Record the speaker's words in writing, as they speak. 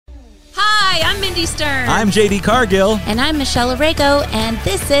Hi, I'm Mindy Stern. I'm JD Cargill. And I'm Michelle Arago, and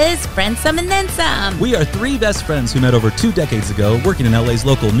this is Friends Some and Then Some. We are three best friends who met over 2 decades ago working in LA's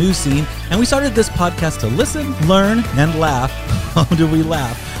local news scene, and we started this podcast to listen, learn, and laugh. Oh, do we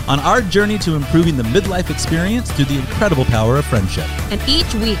laugh? On our journey to improving the midlife experience through the incredible power of friendship. And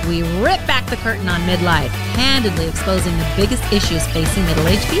each week we rip back the curtain on midlife, candidly exposing the biggest issues facing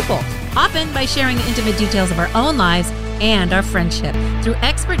middle-aged people, often by sharing the intimate details of our own lives and our friendship. Through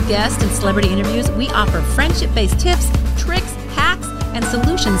expert guests and celebrity interviews, we offer friendship-based tips, tricks, hacks, and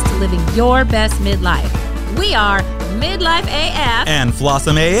solutions to living your best midlife. We are Midlife AF and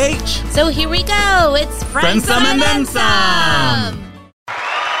Flossom AH. So here we go. It's Friends Some and Then Some.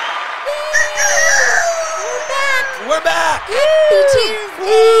 We're back. Happy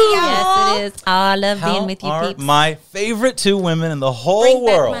Tuesday, y'all. Yes, it is. I love being with you, How are peeps. my favorite 2 women in the whole Bring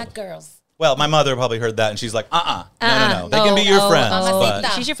world. back my girls. Well, my mother probably heard that, and she's like, no. They can be your friends.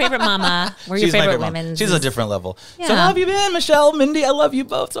 But She's your favorite mama. We're your she's my favorite mom. women. She's a different level. Yeah. So how have you been, Michelle, Mindy? I love you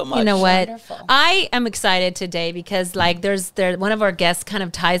both so much. You know what? Wonderful. I am excited today because there's one of our guests kind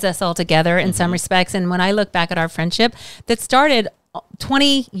of ties us all together in some respects. And when I look back at our friendship that started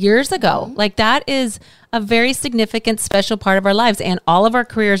 20 years ago, like that is a very significant, special part of our lives. And all of our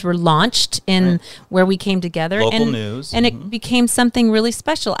careers were launched in where we came together. Local and, news. And it became something really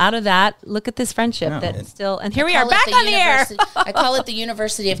special out of that. Look at this friendship that still, and here we are back on the air. I call it the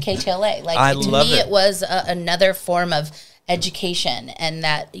University of KTLA. I to love me, it. it was another form of education, and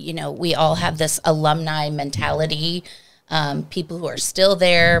that, we all have this alumni mentality. People who are still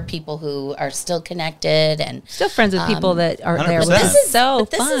there, people who are still connected, and Still friends with people that are there with 100%. us. So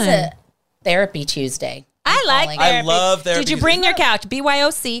this fun. is a therapy Tuesday. I like calling therapy. I love therapy. Did you bring your couch?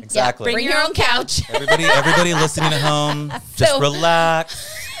 BYOC. Exactly. Bring your own couch. Everybody listening at home, just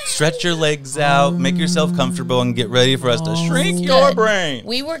relax, stretch your legs out, make yourself comfortable, and get ready for us to shrink your brain.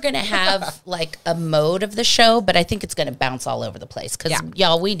 We were going to have like a mode of the show, but I think it's going to bounce all over the place because,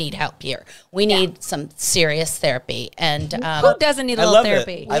 y'all, we need help here. We need some serious therapy. And Who doesn't need a I little love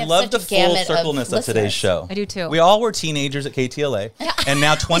therapy? it. I have love such the a full gamut of circleness of today's listeners. show. I do too. We all were teenagers at KTLA, and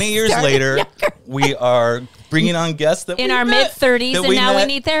now 20 years later, we are bringing on guests that In we our met, mid-30s, that and now we met-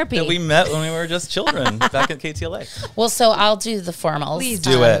 need therapy. That we met when we were just children back at KTLA. Well, so I'll do the formals. Please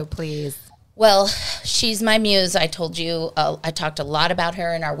do it. Please. Well, she's my muse. I told you, I talked a lot about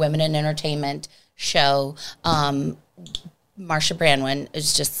her in our Women in Entertainment show. Marsha Brandwin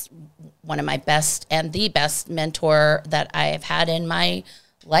is just one of my best and the best mentor that I have had in my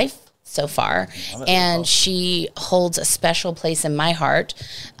life so far. And she holds a special place in my heart.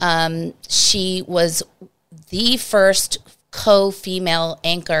 She was the first co-female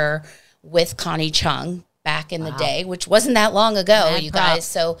anchor with Connie Chung back in the day, which wasn't that long ago, you guys.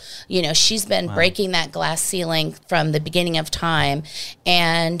 So, she's been breaking that glass ceiling from the beginning of time.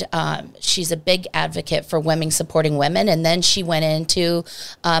 And she's a big advocate for women supporting women. And then she went into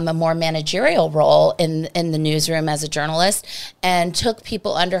a more managerial role in the newsroom as a journalist and took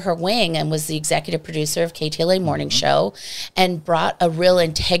people under her wing and was the executive producer of KTLA Morning Show and brought a real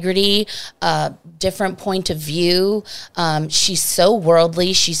integrity, different point of view. She's so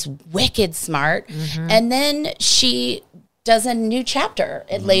worldly. She's wicked smart. And then she does a new chapter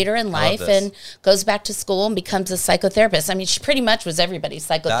later in life and goes back to school and becomes a psychotherapist. I mean, she pretty much was everybody's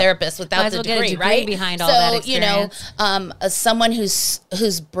psychotherapist without the degree, right? Behind all that experience. Someone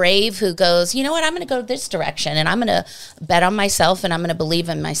who's brave, who goes, you know what, I'm going to go this direction and I'm going to bet on myself and I'm going to believe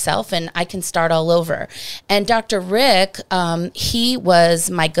in myself and I can start all over. And Dr. Rick, he was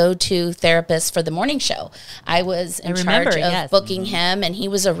my go-to therapist for the morning show. I was in charge of booking him, and he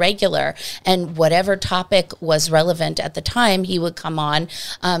was a regular, and whatever topic was relevant at the time, he would come on.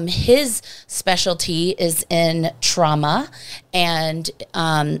 His specialty is in trauma, and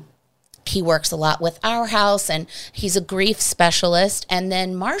he works a lot with Our House, and he's a grief specialist. And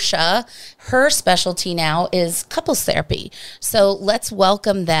then Marsha, her specialty now is couples therapy. So let's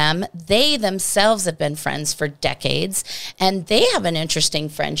welcome them. They themselves have been friends for decades, and they have an interesting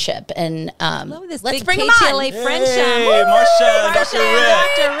friendship. And let's bring them on. KTLA friendship. Hey, Marsha and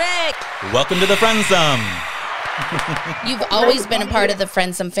Dr. Rick. Welcome to the Friendsome. You've always been a part of the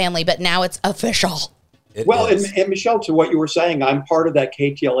Friendsome family, but now it's official. And Michelle, to what you were saying, I'm part of that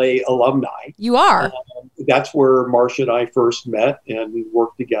KTLA alumni. You are. That's where Marsha and I first met, and we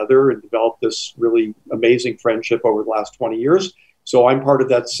worked together and developed this really amazing friendship over the last 20 years. So I'm part of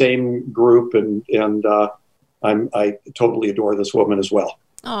that same group, and I totally adore this woman as well.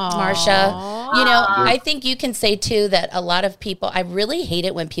 Aww. Marsha, I think you can say too that a lot of people, I really hate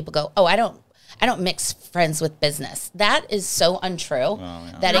it when people go, oh, I don't I don't mix friends with business. That is so untrue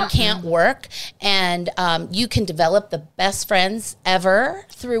that it can't work. And you can develop the best friends ever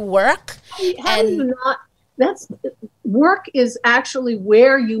through work. How do you not? Work is actually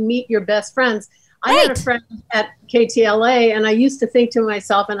where you meet your best friends. I had a friend at KTLA, and I used to think to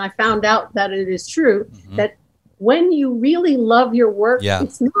myself, and I found out that it is true, that when you really love your work,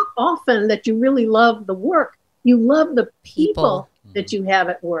 it's not often that you really love the work. You love the people that you have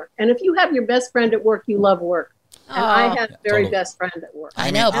at work. And if you have your best friend at work, you love work. And I had a very best friend at work.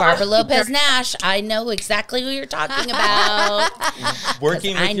 I know, Barbara Lopez Nash. I know exactly who you're talking about.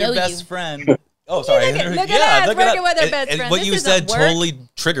 Working with your best friend. Oh, sorry. Look at us working with our best friend. What you said totally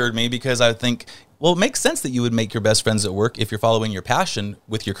triggered me, because I think, well, it makes sense that you would make your best friends at work if you're following your passion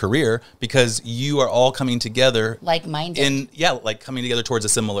with your career, because you are all coming together. Like-minded. Like coming together towards a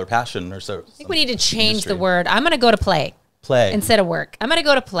similar passion or so. I think we need to change the word. I'm going to go to play. Instead of work. I'm going to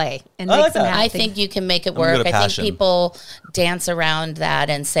go to play and make some happy. I think you can make it work. I think people dance around that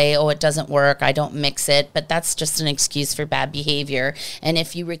and say, oh, it doesn't work. I don't mix it. But that's just an excuse for bad behavior. And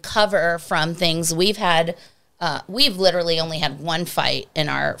if you recover from things, we've literally only had one fight in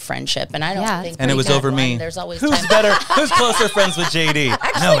our friendship. And I don't think. And it was over me. There's always who's better? Who's closer friends with JD?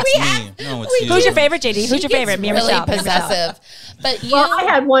 No, it's me. No, it's you. Who's your favorite, JD? Who's your favorite? Me or really Michelle? Possessive. But I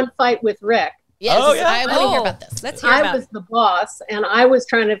had one fight with Rick. Yes, I want to hear about this. Let's hear about it. I was the boss, and I was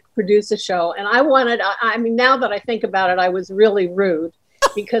trying to produce a show, and I mean, now that I think about it, I was really rude,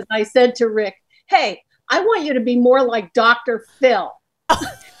 because I said to Rick, hey, I want you to be more like Dr. Phil.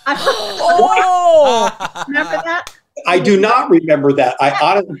 Remember that? I do not remember that.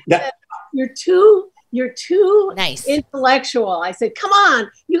 You're too nice, intellectual. I said, come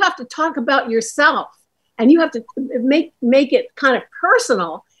on, you have to talk about yourself, and you have to make it kind of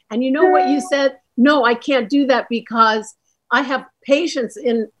personal. And you know what you said? No, I can't do that because I have patients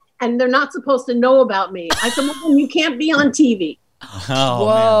and they're not supposed to know about me. I said, well, you can't be on TV. Oh,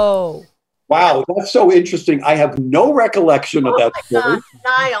 whoa. Man. Wow, that's so interesting. I have no recollection of that story.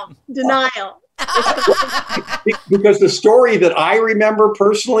 Denial. Because the story that I remember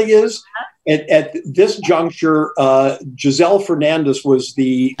personally is at this juncture, Giselle Fernandez was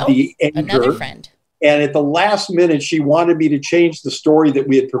the anchor. Another friend. And at the last minute, she wanted me to change the story that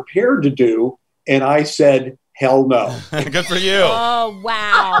we had prepared to do. And I said, hell no. Good for you. Oh,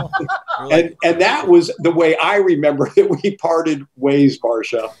 wow. and that was the way I remember that we parted ways,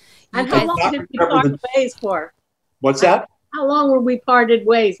 Marcia. And how long did we part ways for? What's that? How long were we parted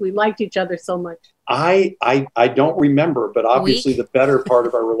ways? We liked each other so much. I don't remember, but obviously the better part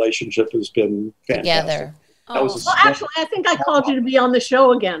of our relationship has been fantastic. Together. Well, actually, I think I called you to be on the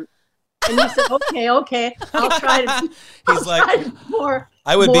show again. And you said, okay, I'll try to be more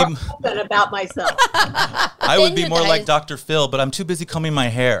open about myself. I would be more like Dr. Phil, but I'm too busy combing my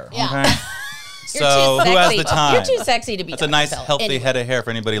hair. Yeah. Okay? So who has the time? You're too sexy to be. That's a nice, healthy head of hair for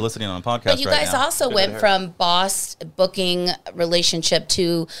anybody listening on a podcast. But you guys also went from boss booking relationship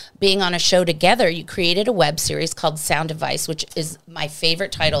to being on a show together. You created a web series called Sound Advice, which is my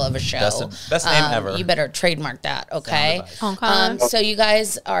favorite title of a show. Best name ever. You better trademark that, okay? Okay. So you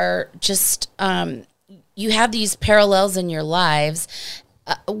guys are just you have these parallels in your lives.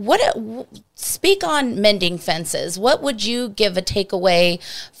 Speak on mending fences. What would you give a takeaway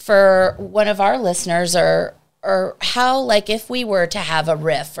for one of our listeners, or how, like, if we were to have a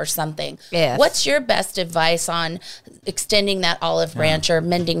riff or something? Yes. What's your best advice on extending that olive branch or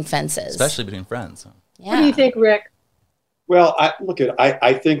mending fences, especially between friends? What do you think, Rick? Well,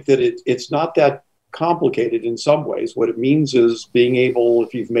 I think that it's not that complicated in some ways. What it means is being able,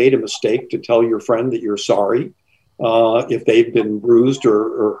 if you've made a mistake, to tell your friend that you're sorry. If they've been bruised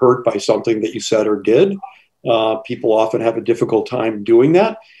or hurt by something that you said or did. People often have a difficult time doing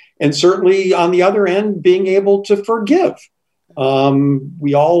that. And certainly on the other end, being able to forgive.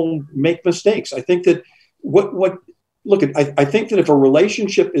 We all make mistakes. I think that I think that if a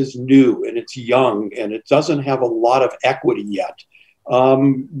relationship is new and it's young and it doesn't have a lot of equity yet,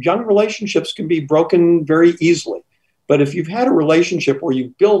 young relationships can be broken very easily. But if you've had a relationship where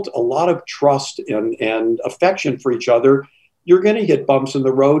you've built a lot of trust and affection for each other, you're going to hit bumps in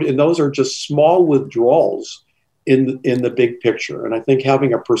the road. And those are just small withdrawals in the big picture. And I think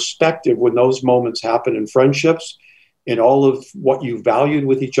having a perspective when those moments happen in friendships and all of what you valued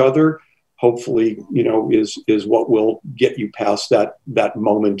with each other, hopefully, is what will get you past that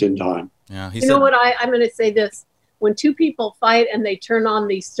moment in time. Yeah, you know what? I'm going to say this. When two people fight and they turn on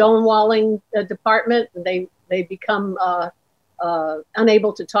the stonewalling department, they become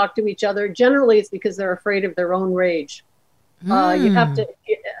unable to talk to each other. Generally, it's because they're afraid of their own rage. You have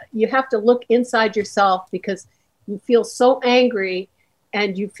to look inside yourself because you feel so angry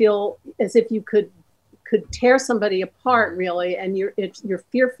and you feel as if you could tear somebody apart, really, and you're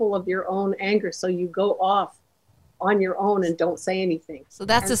fearful of your own anger, so you go off on your own and don't say anything. So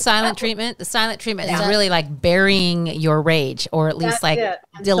that's the silent treatment. The silent treatment is really like burying your rage, or at least like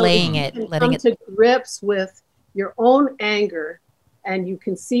delaying it, letting it come to grips with your own anger, and you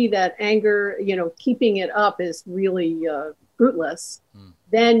can see that anger, keeping it up is really fruitless.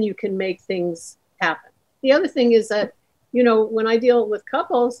 Then you can make things happen. The other thing is that, when I deal with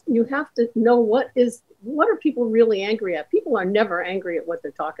couples, you have to know what are people really angry at. People are never angry at what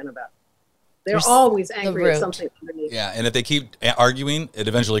they're talking about. They're always angry at something underneath. Yeah, and if they keep arguing, it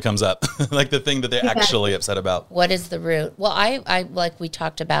eventually comes up, like the thing that they're actually upset about. What is the root? Well, I like we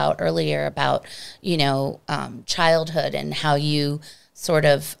talked about earlier about, childhood and how you sort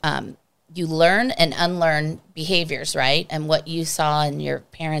of, you learn and unlearn behaviors, right? And what you saw in your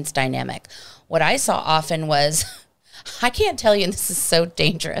parents' dynamic. What I saw often was, I can't tell you, and this is so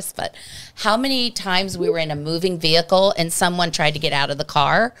dangerous, but how many times we were in a moving vehicle and someone tried to get out of the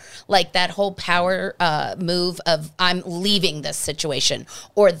car, like that whole power move of I'm leaving this situation,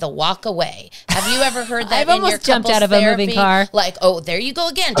 or the walk away. Have you ever heard that? I've almost jumped out of a moving car. Like, oh, there you go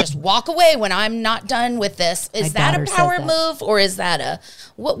again. Just walk away when I'm not done with this. Is that a power move, or is that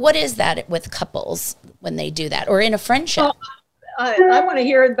what is that with couples when they do that, or in a friendship? Well, I want to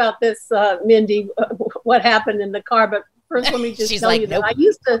hear about this, Mindy, what happened in the car. But first, let me just tell you that I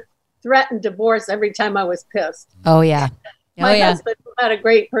used to threaten divorce every time I was pissed. Oh, yeah. My husband, who had a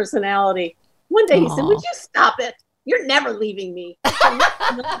great personality, one day he said, would you stop it? You're never leaving me.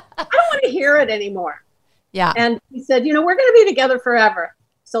 I don't want to hear it anymore. Yeah. And he said, we're going to be together forever.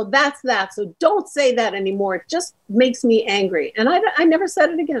 So that's that. So don't say that anymore. It just makes me angry. And I never said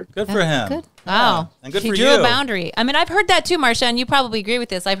it again. Good for him. Good. Wow. Yeah. And good she for drew you. a boundary. I mean, I've heard that too, Marcia, and you probably agree with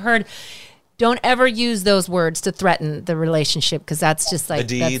this. I've heard, don't ever use those words to threaten the relationship, because that's just like, the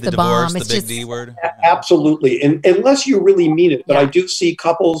D, that's the bomb. divorce, It's the big just, D word. Absolutely. And unless you really mean it. But I do see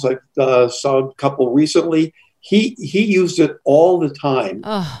couples, I saw a couple recently, he used it all the time,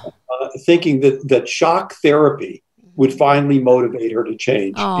 thinking that shock therapy would finally motivate her to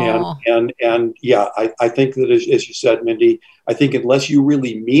change. And yeah, I think that as you said, Mindy, I think unless you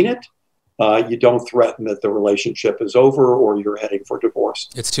really mean it, you don't threaten that the relationship is over or you're heading for divorce.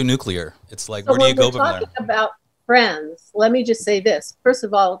 It's too nuclear. It's like, So where do you go when we're from there? talking about friends, let me just say this. First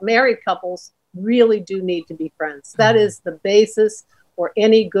of all, married couples really do need to be friends. That is the basis for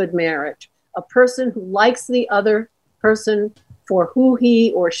any good marriage. A person who likes the other person for who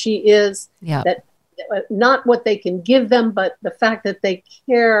he or she is, that not what they can give them, but the fact that they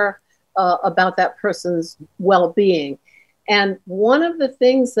care about that person's well-being. And one of the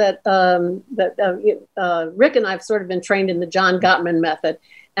things that Rick and I have sort of been trained in the John Gottman method.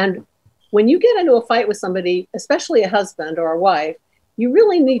 And when you get into a fight with somebody, especially a husband or a wife, you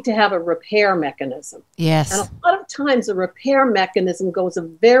really need to have a repair mechanism. yes. And a lot of times a repair mechanism goes a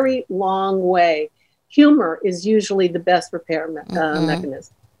very long way. Humor is usually the best repair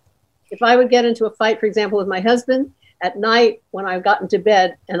mechanism. If I would get into a fight, for example, with my husband at night when I got into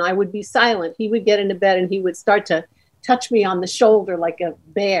bed and I would be silent, he would get into bed and he would start to touch me on the shoulder like a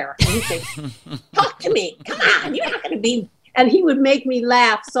bear. And he'd say, talk to me. Come on. You're not going to be. And he would make me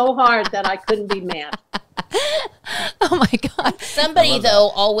laugh so hard that I couldn't be mad. Oh, my God. Somebody, though,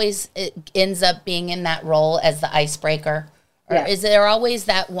 always ends up being in that role as the icebreaker. Or is there always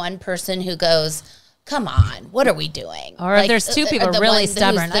that one person who goes, come on, what are we doing? Or if there's two people really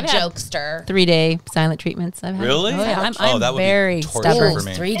stubborn. The jokester. 3-day silent treatments I've had. Really? Oh, yeah. I'm that would very be torture stubborn. for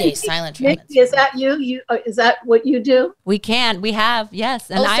me. 3-day silent Nikki, treatments. is that you? Is that what you do? We have, yes.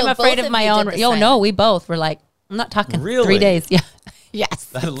 And Oh, I'm so afraid both of of my you own. did the No, silent. we both were like, I'm not talking Really? 3 days. Yeah.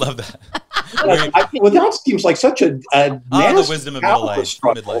 Yes. I love that. Well, that seems like such a the nasty wisdom of power midlife.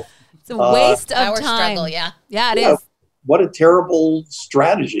 struggle. It's a waste of Power time. struggle, yeah. Yeah, it Yeah. is. What a terrible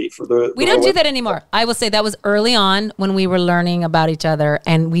strategy for the. We don't do that anymore. I will say that was early on when we were learning about each other,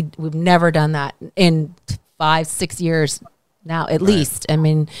 and we've never done that in 5-6 years now, at least. I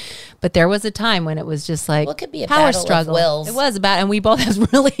mean, but there was a time when it was just like Well, it could be a power battle of struggle. wills. It was about, and we both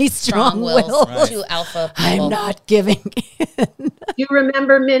have really strong wills. Right. Two alpha people. I'm not giving in. Do you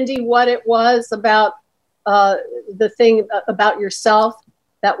remember, Mindy, what it was about the thing about yourself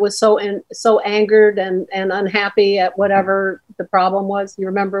that was so angered and unhappy at whatever the problem was? You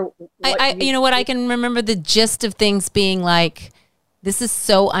remember? You know what? I can remember the gist of things being like, this is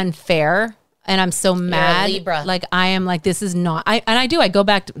so unfair. And I'm so mad. Libra. Like I am like, this is not, I go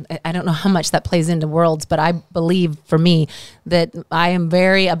back to, I don't know how much that plays into worlds, but I believe for me that I am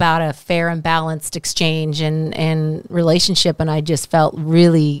very about a fair and balanced exchange and relationship. And I just felt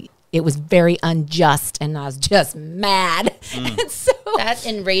really it was very unjust, and I was just mad. And so that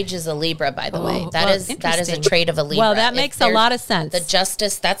enrages a Libra, by the way. That well, is a trait of a Libra. Well, that makes a lot of sense. The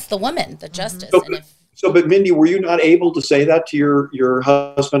justice, that's the woman, the justice. But Mindy, were you not able to say that to your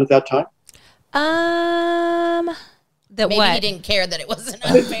husband at that time? Maybe he didn't care that it wasn't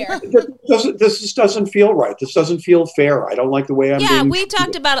unfair. This just doesn't feel right. This doesn't feel fair. I don't like the way I'm being we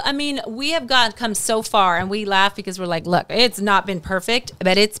talked about it. I mean, we have come so far, and we laugh because we're like, look, it's not been perfect,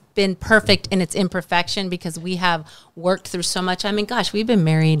 but it's been perfect in its imperfection because we have worked through so much. I mean, gosh, we've been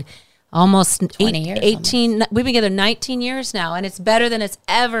married almost 20 years, 18. Almost. We've been together 19 years now, and it's better than it's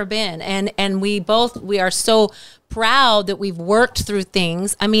ever been. And we are so proud that we've worked through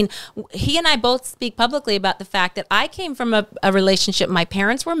things. I mean, he and I both speak publicly about the fact that I came from a relationship. My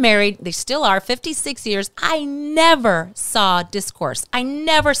parents were married. They still are, 56 years. I never saw discourse. I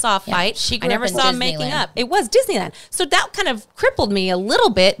never saw a fight. I never saw making up. It was Disneyland. So that kind of crippled me a little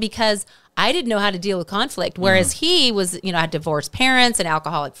bit because I didn't know how to deal with conflict, whereas he was, had divorced parents, an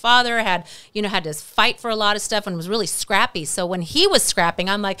alcoholic father, had to fight for a lot of stuff and was really scrappy. So when he was scrapping,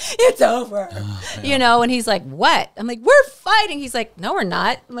 I'm like, it's over, and he's like, what? I'm like, we're fighting. He's like, no, we're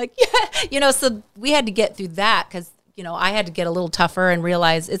not. I'm like, yeah, so we had to get through that because, I had to get a little tougher and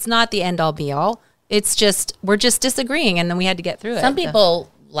realize it's not the end all be all. It's just, we're just disagreeing. And then we had to get through it. Some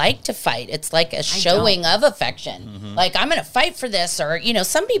people like to fight. It's like a showing of affection. Mm-hmm. Like, I'm going to fight for this. Or,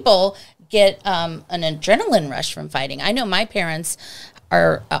 some people get an adrenaline rush from fighting. I know my parents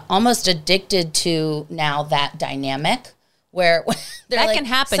are almost addicted to now that dynamic where they're that like, can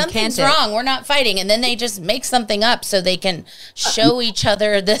happen. Something's wrong. We're not fighting. And then they just make something up so they can show each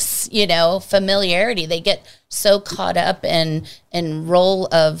other this, familiarity. They get so caught up in role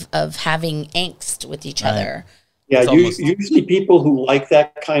of having angst with each other. Yeah, usually people who like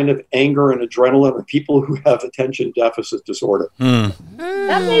that kind of anger and adrenaline are people who have attention deficit disorder. That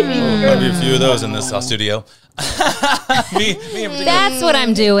may be true. Maybe a few of those in this studio. me That's what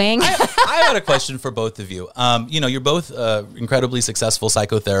I'm doing. I had a question for both of you. You're both incredibly successful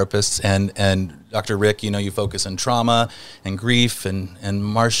psychotherapists, and Dr. Rick, you focus on trauma and grief, and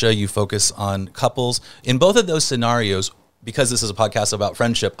Marcia, you focus on couples. In both of those scenarios, because this is a podcast about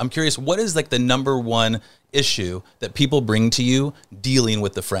friendship, I'm curious, what is like the number one issue that people bring to you dealing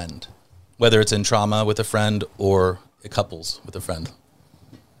with the friend, whether it's in trauma with a friend or couples with a friend?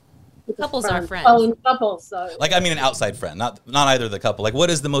 Couples are friends. Oh, couples. Like, I mean, an outside friend, not either the couple. Like,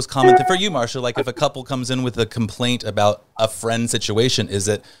 what is the most common thing for you, Marcia? Like, if a couple comes in with a complaint about a friend situation, is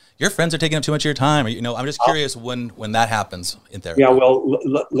it your friends are taking up too much of your time? Or, I'm just curious when that happens in therapy. Yeah, well,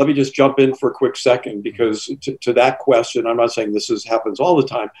 let me just jump in for a quick second, because to that question, I'm not saying this happens all the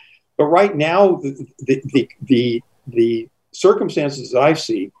time, but right now, the circumstances that I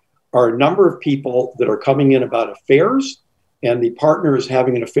see are a number of people that are coming in about affairs, and the partner is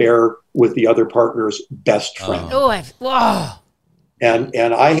having an affair with the other partner's best friend. And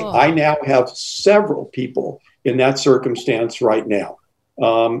I now have several people in that circumstance right now.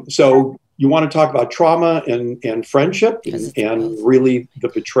 So you want to talk about trauma and friendship and really the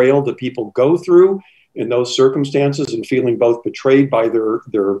betrayal that people go through in those circumstances, and feeling both betrayed by their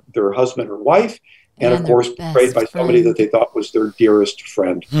husband or wife, and of course betrayed by somebody that they thought was their dearest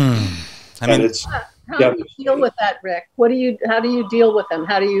friend. And it's how do you deal with that, Rick? How do you deal with them?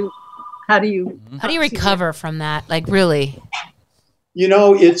 How do you recover from that? Like, really?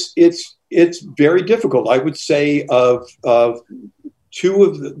 It's very difficult. I would say of two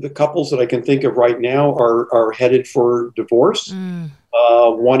of the couples that I can think of right now are headed for divorce.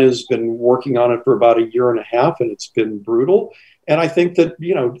 One has been working on it for about a year and a half, and it's been brutal. And I think that,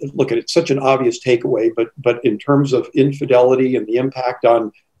 look, it's such an obvious takeaway, but in terms of infidelity and the impact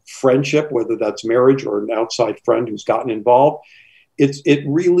on friendship, whether that's marriage or an outside friend who's gotten involved, it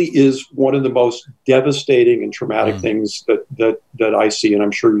really is one of the most devastating and traumatic things that I see, and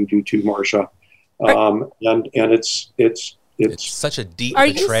I'm sure you do too, Marcia. And it's such a deep betrayal. Are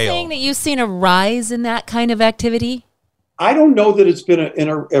you saying that you've seen a rise in that kind of activity? I don't know that it's been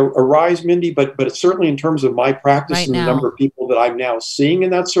a rise, Mindy, but it's certainly in terms of my practice right and now. The number of people that I'm now seeing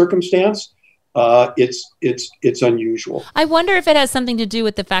in that circumstance, it's unusual. I wonder if it has something to do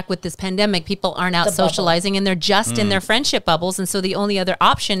with the fact with this pandemic, people aren't out socializing and they're just in their friendship bubbles. And so the only other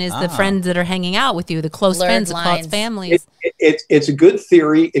option is the friends that are hanging out with you, the close friends, the close families. It's a good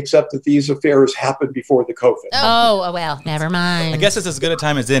theory, except that these affairs happened before the COVID. Oh, well, never mind. I guess it's as good a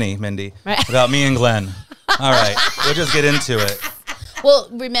time as any, Mindy, without me and Glenn. All right, we'll just get into it. Well,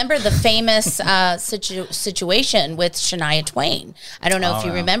 remember the famous situation with Shania Twain. I don't know if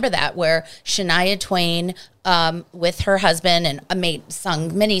you remember that, where Shania Twain, with her husband, and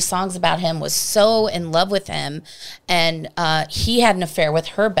sung many songs about him, was so in love with him, and he had an affair with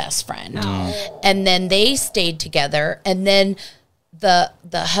her best friend, and then they stayed together, and then the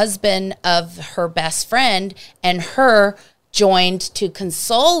husband of her best friend and her joined to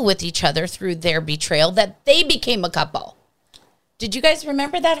console with each other through their betrayal, that they became a couple. Did you guys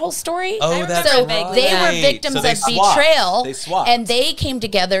remember that whole story? Oh, that's so right. they were victims So they of swapped. betrayal. They swapped. And they came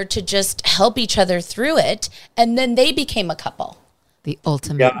together to just help each other through it. And then they became a couple. The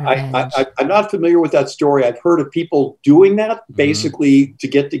ultimate revenge. I'm not familiar with that story. I've heard of people doing that, basically to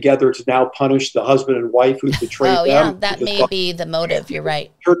get together to now punish the husband and wife who betrayed them. Oh, yeah, that may be the motive. You're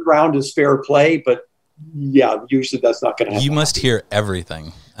right. Turned around as fair play, but yeah, usually that's not going to happen. You must hear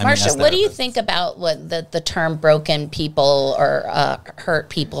everything. Marcia, what do you think about what the term broken people or hurt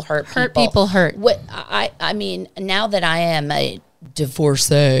people? Hurt people hurt. What I mean, now that I am a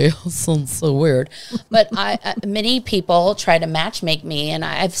divorcee, sounds so weird, but many people try to matchmake me, and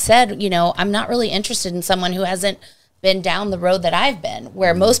I've said, I'm not really interested in someone who hasn't been down the road that I've been,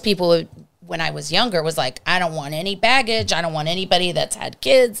 where most people would, when I was younger, was like, I don't want any baggage. I don't want anybody that's had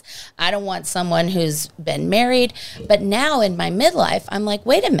kids. I don't want someone who's been married. But now in my midlife, I'm like,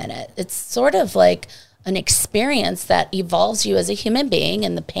 wait a minute. It's sort of like an experience that evolves you as a human being,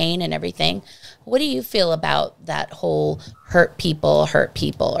 and the pain and everything. What do you feel about that whole hurt people,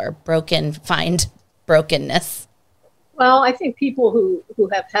 or find brokenness? Well, I think people who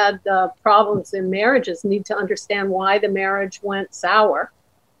have had problems in marriages need to understand why the marriage went sour.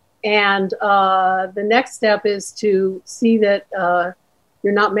 And the next step is to see that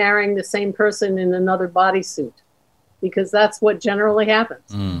you're not marrying the same person in another bodysuit, because that's what generally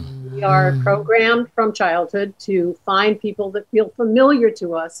happens. We are programmed from childhood to find people that feel familiar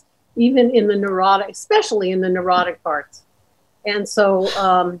to us, even in the neurotic, especially in the neurotic parts. And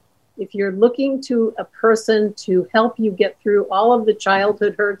so if you're looking to a person to help you get through all of the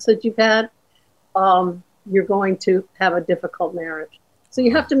childhood hurts that you've had, you're going to have a difficult marriage. So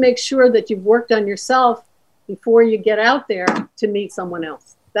you have to make sure that you've worked on yourself before you get out there to meet someone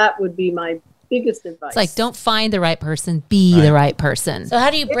else. That would be my biggest advice. It's like, don't find the right person, be the right person. So how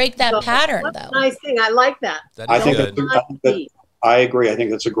do you break that pattern, That's though? a nice thing. I like that. I agree. I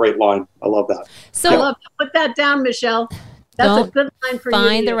think that's a great line. I love that. So put that down, Michelle. That's a good line for you.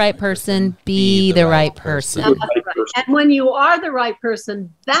 Find the right person, be the right person. Right. And when you are the right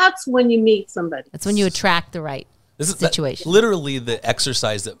person, that's when you meet somebody. That's when you attract the right situation. Literally the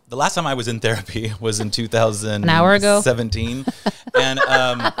exercise that the last time I was in therapy was in 2017. An hour ago? And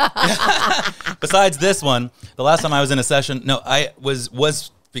besides this one, the last time I was in a session, I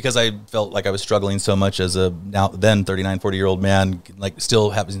was because I felt like I was struggling so much as a then 39, 40-year-old man, like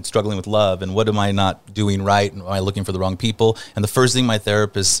still struggling with love. And what am I not doing right? And am I looking for the wrong people? And the first thing my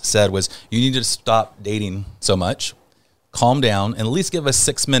therapist said was, you need to stop dating so much. Calm down and at least give us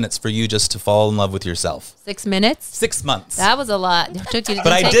 6 minutes for you just to fall in love with yourself. 6 minutes? 6 months. That was a lot. But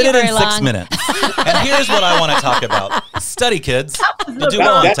I did it in 6 minutes. And here's what I want to talk about. Study, kids. You'll do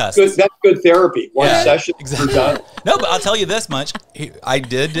well on tests. That's good therapy. One session, exactly. You're done. No, but I'll tell you this much. I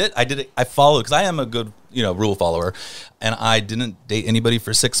did it. I followed, because I am a good rule follower. And I didn't date anybody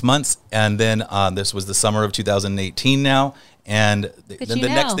for 6 months. And then this was the summer of 2018 now. And then the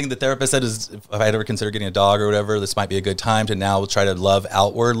next thing the therapist said is, if I'd ever consider getting a dog or whatever, this might be a good time to now try to love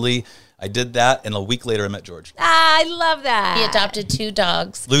outwardly. I did that, and a week later I met George. I love that. He adopted 2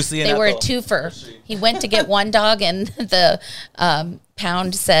 dogs. Lucy and They were a Ethel. twofer. He went to get one dog, and the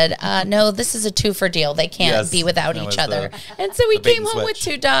pound said, no, this is a twofer deal. They can't be without each other. And so we came home with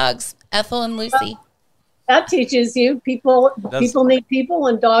 2 dogs, Ethel and Lucy. That teaches you people need people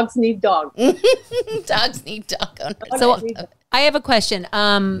and dogs need dogs. Dogs need dog owners. So I have a question,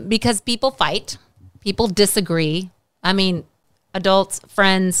 because people fight, people disagree. I mean, adults,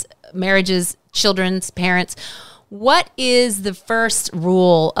 friends, marriages, children's parents. What is the first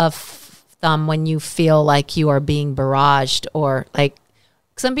rule of thumb when you feel like you are being barraged, or like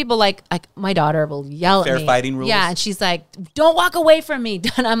some people like my daughter will yell at me. Fair fighting rules? Yeah, and she's like, don't walk away from me.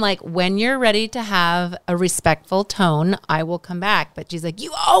 And I'm like, when you're ready to have a respectful tone, I will come back. But she's like,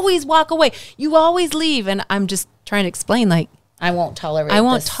 you always walk away. You always leave. And I'm just trying to explain, like, I won't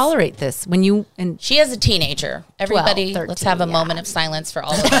tolerate this. When you and she is a teenager. Everybody, 13, let's have a moment of silence for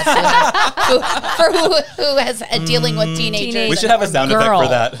all of us who has dealing with teenagers. We should have a sound effect for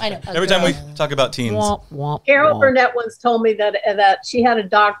that. I know, Every time we talk about teens. Carol Burnett once told me that she had a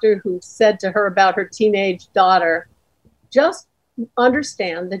doctor who said to her about her teenage daughter, just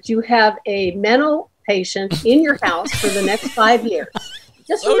understand that you have a mental patient in your house for the next 5 years.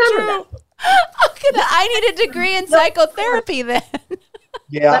 Just remember that. I need a degree in psychotherapy then.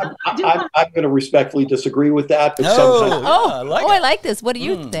 Yeah, I'm going to respectfully disagree with that. But I like this. What do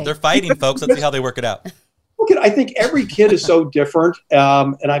you think? They're fighting, folks. Let's see how they work it out. Look, I think every kid is so different.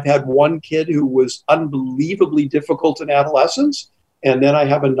 And I've had one kid who was unbelievably difficult in adolescence. And then I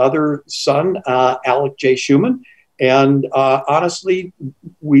have another son, Alec J. Schumann. And honestly,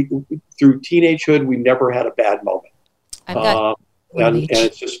 through teenagehood, we never had a bad moment. And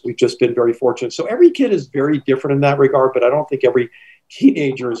we've just been very fortunate. So every kid is very different in that regard, but I don't think every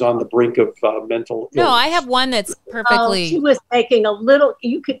teenager is on the brink of mental illness. No, I have one that's perfectly. She was making a little.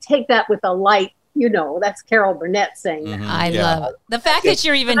 You could take that with a light. That's Carol Burnett saying that. I love the fact that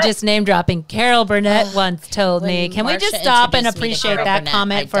you're even just name dropping. Carol Burnett once told me. Can we just stop and appreciate that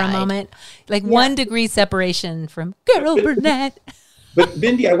comment for a moment? Like 1 degree separation from Carol Burnett. But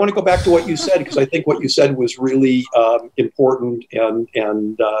Mindy, I want to go back to what you said, because I think what you said was really important and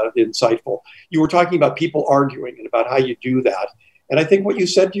insightful. You were talking about people arguing and about how you do that. And I think what you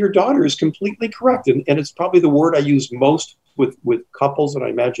said to your daughter is completely correct. And it's probably the word I use most with couples, and I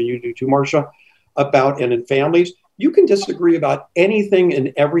imagine you do too, Marcia, and in families. You can disagree about anything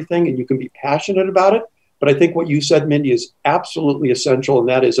and everything, and you can be passionate about it. But I think what you said, Mindy, is absolutely essential, and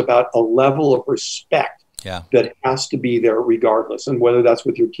that is about a level of respect that has to be there regardless. And whether that's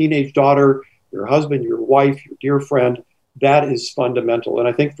with your teenage daughter, your husband, your wife, your dear friend, that is fundamental. And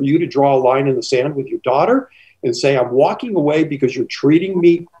I think for you to draw a line in the sand with your daughter and say, I'm walking away because you're treating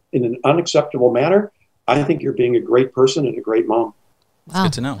me in an unacceptable manner, I think you're being a great person and a great mom. That's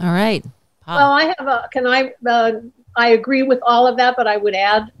good to know. All right. Well, I have I agree with all of that, but I would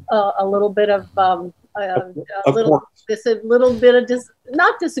add a little bit of not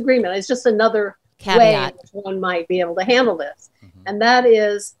disagreement. It's just another caveat way one might be able to handle this. And that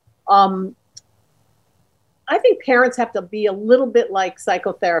is, I think parents have to be a little bit like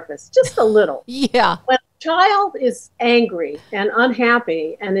psychotherapists, just a little. Yeah. When a child is angry and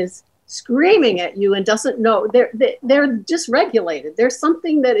unhappy and is screaming at you and doesn't know, they're dysregulated. There's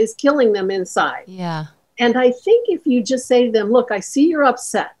something that is killing them inside. Yeah. And I think if you just say to them, look, I see you're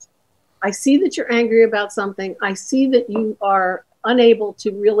upset. I see that you're angry about something. I see that you are unable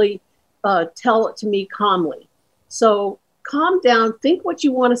to really tell it to me calmly. So calm down, think what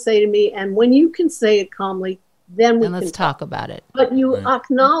you want to say to me. And when you can say it calmly, then let's talk about it. But you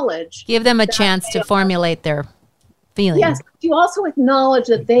acknowledge. Give them a chance to formulate their feelings. Yes, you also acknowledge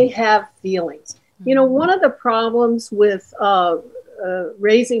that they have feelings. One of the problems with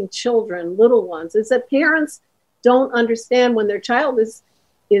raising children, little ones, is that parents don't understand when their child is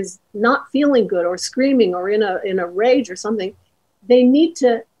not feeling good or screaming or in a rage or something. They need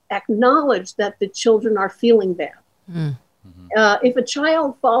to acknowledge that the children are feeling bad. If a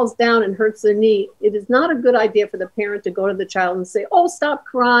child falls down and hurts their knee, it is not a good idea for the parent to go to the child and say, "Oh, stop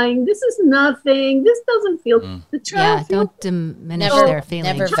crying. This is nothing. This doesn't feel." The child don't diminish their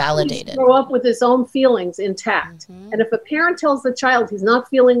feelings. Never validate it. Grow up with his own feelings intact. And if a parent tells the child he's not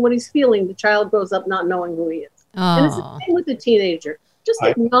feeling what he's feeling, the child grows up not knowing who he is. And it's the same with the teenager. Just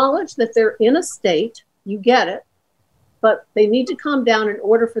acknowledge that they're in a state. You get it. But they need to calm down in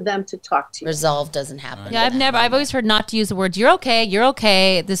order for them to talk to you. Resolve doesn't happen. Yeah, I've always heard not to use the words, you're okay,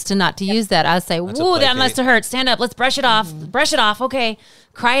 not to use that. I would say, whoa, that must have hurt. Stand up, let's brush it off, okay.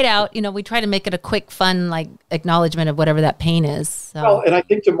 Cry it out. We try to make it a quick, fun, acknowledgement of whatever that pain is. So. Well, and I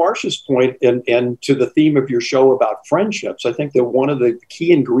think to Marcia's point and to the theme of your show about friendships, I think that one of the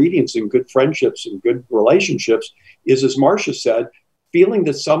key ingredients in good friendships and good relationships is, as Marcia said, feeling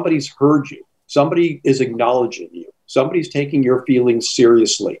that somebody's heard you. Somebody is acknowledging you. Somebody's taking your feelings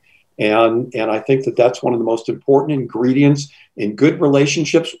seriously. And I think that that's one of the most important ingredients in good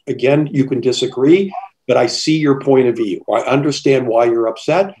relationships. Again, you can disagree, but I see your point of view. I understand why you're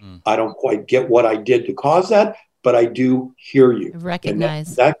upset. I don't quite get what I did to cause that, but I do hear you.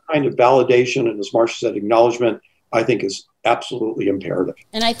 Recognize. That kind of validation, and as Marcia said, acknowledgement, I think is absolutely imperative.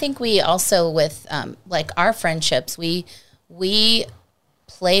 And I think we also, with our friendships, we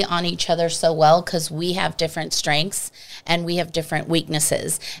play on each other so well because we have different strengths and we have different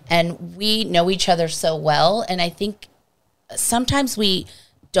weaknesses, and we know each other so well. And I think sometimes we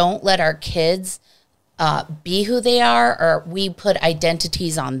don't let our kids be who they are, or we put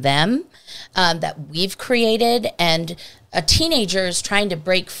identities on them. that we've created, and a teenager is trying to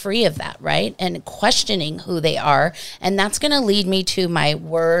break free of that, right? And questioning who they are. And that's going to lead me to my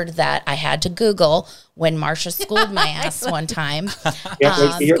word that I had to Google when Marsha schooled my ass one time.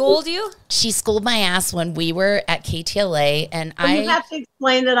 Schooled you? She schooled my ass when we were at KTLA, and You have to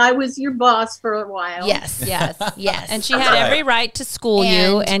explain that I was your boss for a while. Yes. And she had every right to school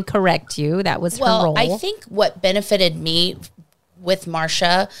you and correct you. That was her role. I think what benefited me with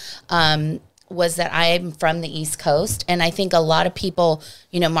Marsha was that I'm from the East Coast, and I think a lot of people,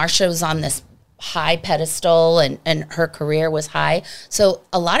 Marsha was on this high pedestal, and her career was high, so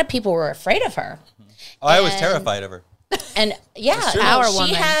a lot of people were afraid of her. I was terrified of her. And yeah, Power she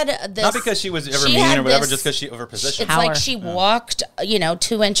woman. had this. Not because she was ever mean or whatever, just because of her position. It's like she walked,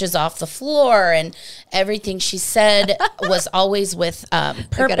 2 inches off the floor, and everything she said was always with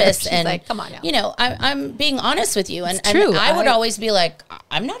purpose. She's and like, come on now. I'm being honest with you, and true. I would always be like,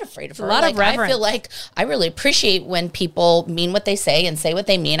 I'm not afraid of her. A lot of reverence. I feel like I really appreciate when people mean what they say and say what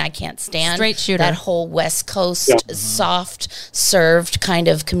they mean. I can't stand Straight shooter. that whole West Coast soft served kind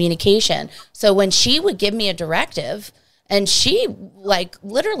of communication. So when she would give me a directive, and she,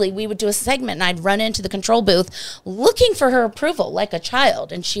 literally, we would do a segment, and I'd run into the control booth looking for her approval like a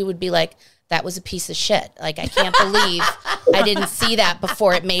child. And she would be like, that was a piece of shit. I can't believe I didn't see that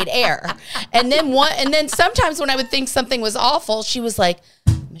before it made air. And then sometimes when I would think something was awful, she was like,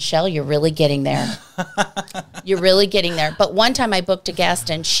 Michelle, you're really getting there. You're really getting there. But one time I booked a guest,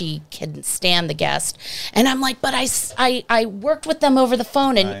 and she couldn't stand the guest. And I'm like, but I worked with them over the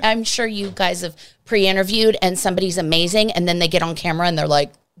phone, and right. I'm sure you guys have pre-interviewed, and somebody's amazing, and then they get on camera and they're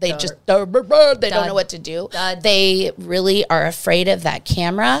like, they don't know what to do. They really are afraid of that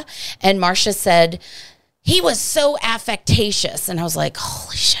camera. And Marsha said, he was so affectatious. And I was like,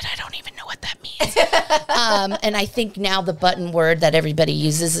 holy shit, I don't even know what that means. And I think now the button word that everybody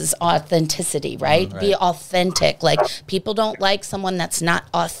uses is authenticity, right? Be authentic. People don't like someone that's not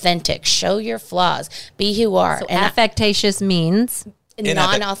authentic. Show your flaws. Be who you are. So affectatious means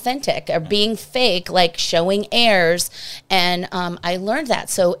non-authentic or being fake, like showing airs. And I learned that.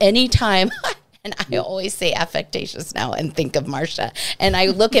 So anytime, and I always say affectatious now and think of Marsha, and I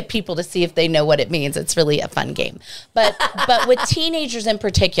look at people to see if they know what it means. It's really a fun game. But with teenagers in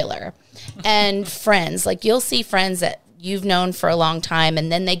particular and friends, you'll see friends that you've known for a long time,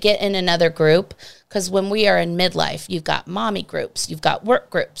 and then they get in another group. Because when we are in midlife, you've got mommy groups, you've got work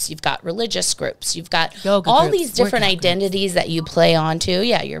groups, you've got religious groups, you've got yoga all groups, these different identities that you play onto.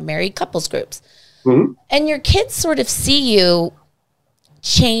 Yeah, your married couples groups. Mm-hmm. And your kids sort of see you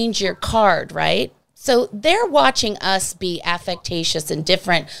change your card, right? So they're watching us be affectatious in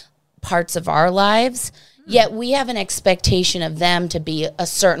different parts of our lives. Yet we have an expectation of them to be a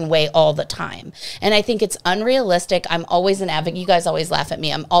certain way all the time. And I think it's unrealistic. I'm always an advocate. You guys always laugh at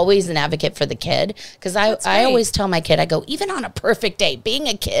me. I'm always an advocate for the kid. Because I always tell my kid, I go, even on a perfect day, being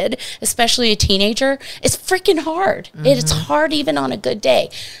a kid, especially a teenager, is freaking hard. Mm-hmm. It's hard even on a good day.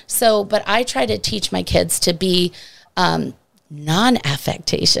 So, but I try to teach my kids to be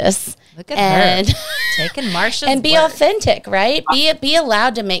non-affectatious. Look at her. Taking Marsha's and be authentic, right? Be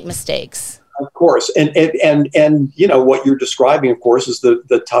allowed to make mistakes. Of course. And what you're describing, of course, is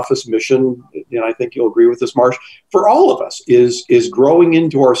the toughest mission, and I think you'll agree with this, Marsh, for all of us is growing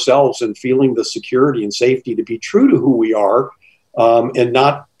into ourselves and feeling the security and safety to be true to who we are, and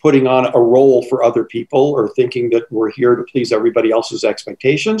not putting on a role for other people or thinking that we're here to please everybody else's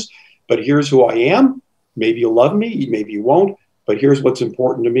expectations. But here's who I am. Maybe you'll love me, maybe you won't, but here's what's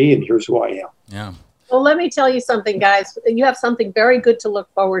important to me, and here's who I am. Yeah. Well, let me tell you something, guys. You have something very good to look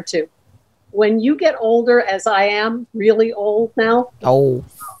forward to. When you get older, as I am, really old now,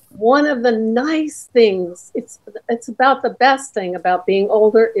 one of the nice things, it's about the best thing about being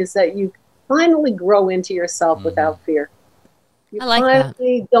older, is that you finally grow into yourself without fear. You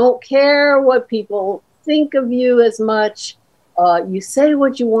finally don't care what people think of you as much. You say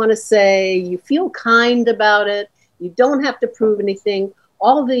what you want to say. You feel kind about it. You don't have to prove anything.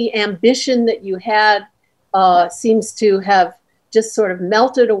 All the ambition that you had seems to have just sort of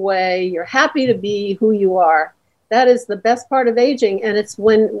melted away. You're happy to be who you are. That is the best part of aging. And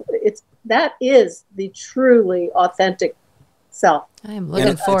that is the truly authentic self. I am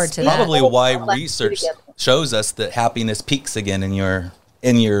looking forward to that. Probably why research shows us that happiness peaks again in your 60s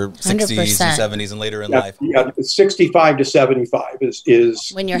 100%. and 70s and later in life. Yeah, 65 to 75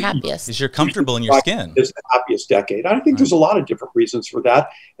 is when you're happiest. Is you're comfortable in your skin. Is the happiest decade. I think there's a lot of different reasons for that.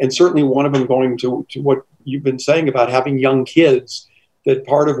 And certainly one of them going to what you've been saying about having young kids, that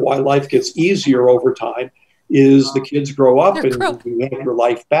part of why life gets easier over time is the kids grow up and you have your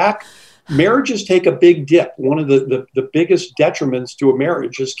life back. marriages take a big dip. One of the biggest detriments to a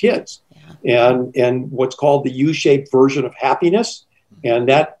marriage is kids, and what's called the U-shaped version of happiness. And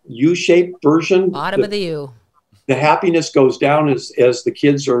that U-shaped version, Bottom of the U. The happiness goes down as the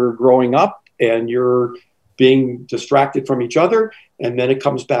kids are growing up and you're being distracted from each other. And then it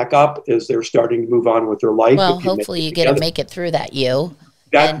comes back up as they're starting to move on with their life. Well, hopefully you get to make it through that U.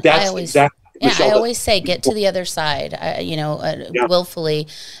 That's exactly. Yeah, Michelle, I always say get to the other side, willfully.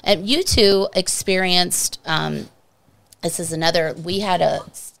 And you two experienced, this is another, we had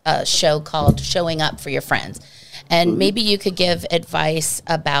a show called Showing Up for Your Friends. And maybe you could give advice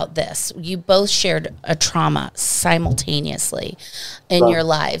about this. You both shared a trauma simultaneously in your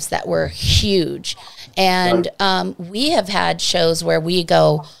lives that were huge. And we have had shows where we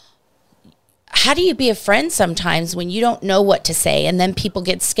go, how do you be a friend sometimes when you don't know what to say? And then people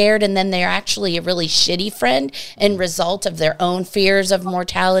get scared, and then they're actually a really shitty friend in result of their own fears of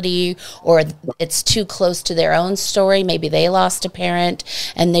mortality, or it's too close to their own story. Maybe they lost a parent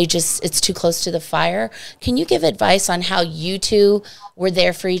and it's too close to the fire. Can you give advice on how you two were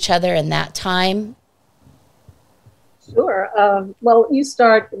there for each other in that time? Sure. Well, you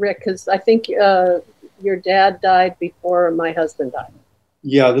start, Rick, because I think your dad died before my husband died.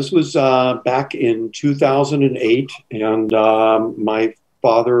 Yeah, this was back in 2008, and my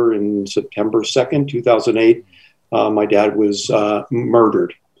father, in September 2nd, 2008, my dad was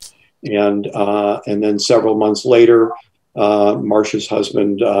murdered. And then several months later, Marcia's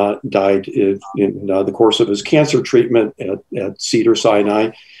husband died in the course of his cancer treatment at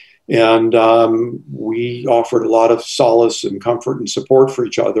Cedars-Sinai. And we offered a lot of solace and comfort and support for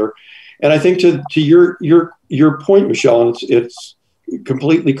each other. And I think to your point, Michelle, and it's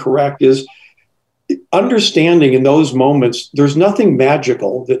completely correct, is understanding in those moments, there's nothing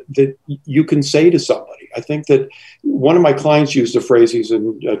magical that you can say to somebody. I think that one of my clients used a phrase, he's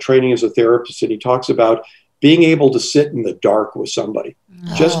in training as a therapist, and he talks about being able to sit in the dark with somebody,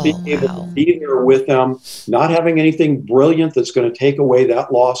 just being able to be there with them, not having anything brilliant that's going to take away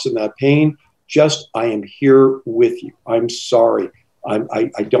that loss and that pain. Just, I am here with you. I'm sorry.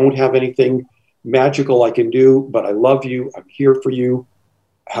 I don't have anything magical I can do, but I love you. I'm here for you,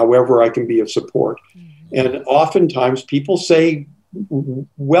 however I can be of support. And oftentimes people say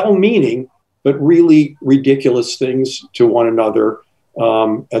well-meaning, but really ridiculous things to one another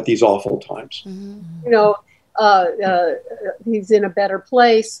at these awful times. He's in a better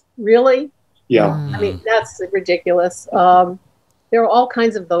place. Really? Yeah. I mean, that's ridiculous. There are all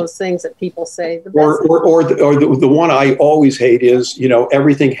kinds of those things that people say. The one I always hate is,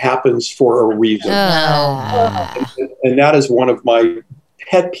 everything happens for a reason. And that is one of my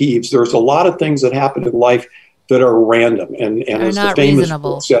pet peeves. There's a lot of things that happen in life that are random. And as the famous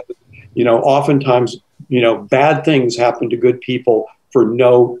book said, oftentimes, bad things happen to good people for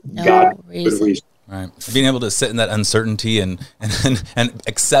no good reason. Right. Being able to sit in that uncertainty and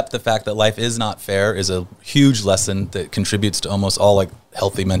accept the fact that life is not fair is a huge lesson that contributes to almost all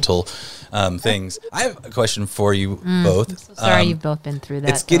healthy mental things. I have a question for you both. I'm so sorry you've both been through that.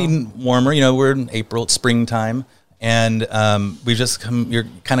 It's getting warmer. We're in April, it's springtime, and you're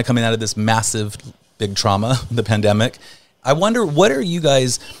kind of coming out of this massive, big trauma, the pandemic. I wonder, what are you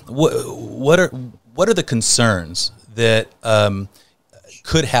guys, what are the concerns that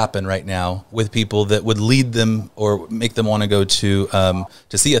could happen right now with people that would lead them or make them want to go to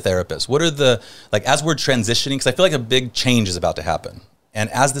see a therapist? What are as we're transitioning, because I feel like a big change is about to happen. And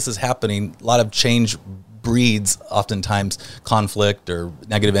as this is happening, a lot of change breeds oftentimes conflict or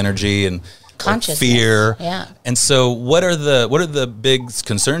negative energy and fear. Yeah. And so what are the big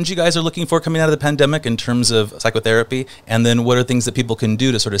concerns you guys are looking for coming out of the pandemic in terms of psychotherapy? And then what are things that people can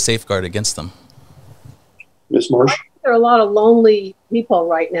do to sort of safeguard against them? Ms. Marsh? There are a lot of lonely people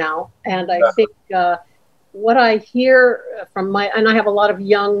right now, and I think what I hear from and I have a lot of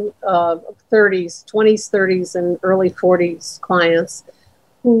young 20s, 30s, and early 40s clients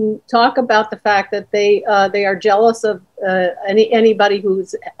who talk about the fact that they are jealous of anybody who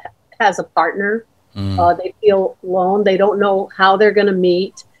has a partner. They feel alone. They don't know how they're going to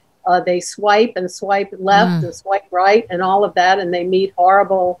meet. They swipe and swipe left and swipe right and all of that, and they meet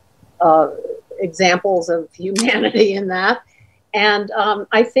horrible examples of humanity in that. And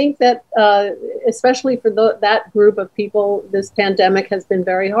I think that especially for that group of people, this pandemic has been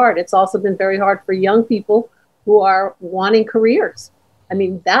very hard. It's also been very hard for young people who are wanting careers. I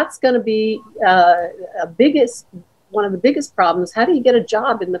mean, that's going to be one of the biggest problems. How do you get a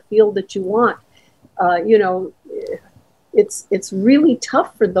job in the field that you want? It's really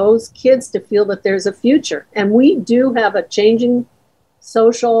tough for those kids to feel that there's a future. And we do have a changing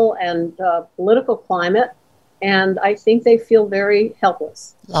social and political climate. and I think they feel very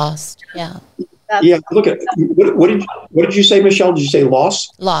helpless. Lost. Yeah. Yeah. Look at what did you say, Michelle? Did you say loss?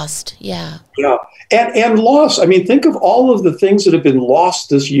 Lost. Yeah. Yeah. And loss. I mean, think of all of the things that have been lost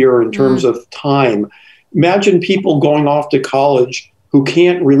this year in terms of time. Imagine people going off to college who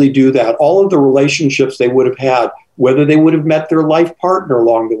can't really do that. All of the relationships they would have had, whether they would have met their life partner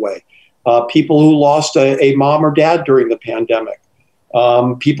along the way. People who lost a mom or dad during the pandemic.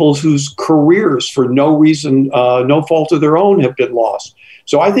 People whose careers, for no reason, no fault of their own, have been lost.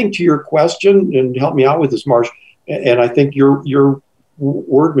 So I think, to your question, and help me out with this, Marsh, and I think your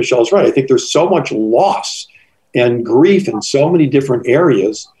word, Michelle, is right. I think there's so much loss and grief in so many different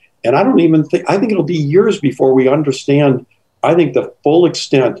areas. And I think it'll be years before we understand, I think, the full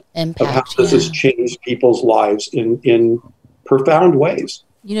extent of how this has changed people's lives in profound ways.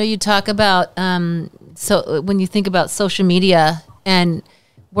 You know, you talk about, so when you think about social media, and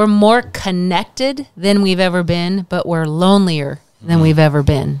we're more connected than we've ever been, but we're lonelier than we've ever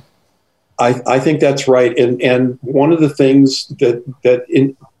been. I think that's right. And one of the things that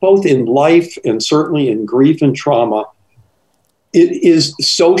in both in life and certainly in grief and trauma, it is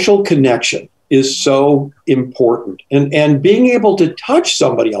social connection is so important. And being able to touch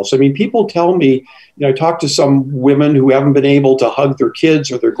somebody else. I mean, people tell me, I talk to some women who haven't been able to hug their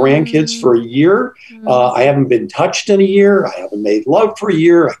kids or their grandkids for a year. I haven't been touched in a year. I haven't made love for a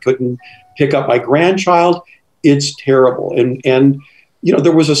year. I couldn't pick up my grandchild. It's terrible. And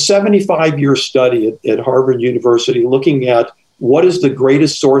there was a 75-year study at Harvard University looking at what is the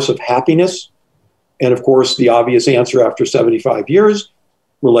greatest source of happiness. And of course, the obvious answer after 75 years,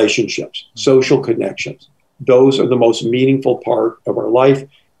 relationships, social connections. Those are the most meaningful part of our life.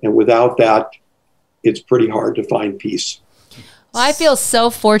 And without that, it's pretty hard to find peace. Well, I feel so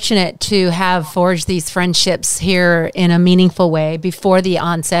fortunate to have forged these friendships here in a meaningful way before the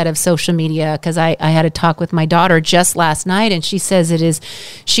onset of social media, because I had a talk with my daughter just last night, and she says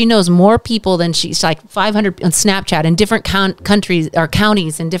she knows more people than she's like 500 on Snapchat in different countries or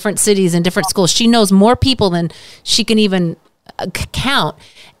counties and different cities and different schools. She knows more people than she can even count.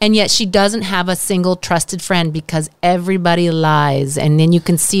 And yet she doesn't have a single trusted friend because everybody lies, and then you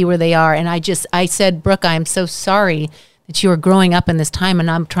can see where they are. And I said, Brooke, I am so sorry that you are growing up in this time, and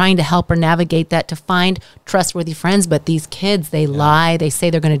I'm trying to help her navigate that, to find trustworthy friends. But these kids, they lie. They say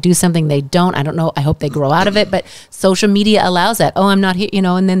they're going to do something. They don't. I don't know. I hope they grow out of it. But social media allows that. Oh, I'm not here,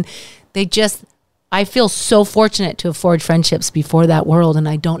 and then I feel so fortunate to have forged friendships before that world, and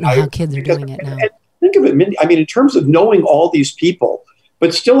I don't know how kids are doing it now. And think of it, Mindy, I mean, in terms of knowing all these people,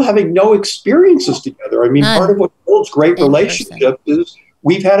 but still having no experiences together. I mean, part of what builds great relationships is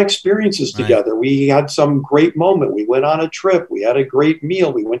we've had experiences together. We had some great moment. We went on a trip. We had a great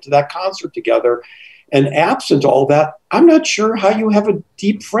meal. We went to that concert together. And absent all that, I'm not sure how you have a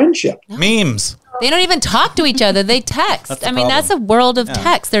deep friendship. Memes. They don't even talk to each other. They text. That's a world of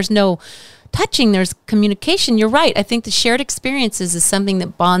text. There's no touching. There's communication. You're right. I think the shared experiences is something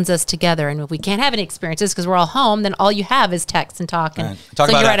that bonds us together. And if we can't have any experiences because we're all home, then all you have is text and talk. And talk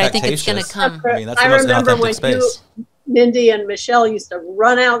so about you're right. I think it's going to come. That's the most inauthentic space. Mindy and Michelle used to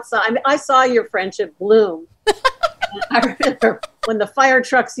run outside. I mean, I saw your friendship bloom. I remember when the fire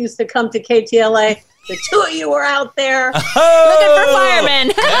trucks used to come to KTLA, the two of you were out there looking for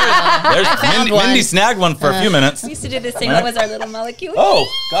firemen. There's Mindy snagged one for a few minutes. We used to do this thing. What was our little molecule? Oh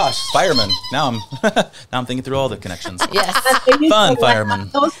gosh, firemen. Now I'm thinking through all the connections. Yes, fun firemen.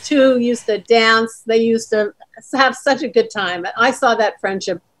 Those two used to dance. They used to have such a good time. I saw that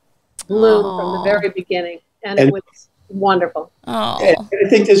friendship bloom from the very beginning, and it was wonderful. I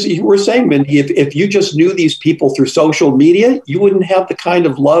think, as you were saying, Mindy, if you just knew these people through social media, you wouldn't have the kind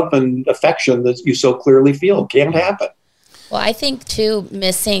of love and affection that you so clearly feel. It can't happen. Well, I think, too,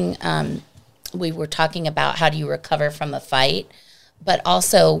 missing, we were talking about how do you recover from a fight, but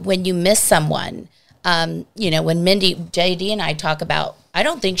also when you miss someone, when JD and I talk about, I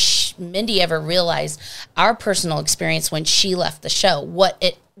don't think Mindy ever realized our personal experience when she left the show,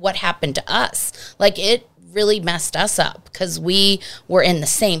 what happened to us. Like, it really messed us up because we were in the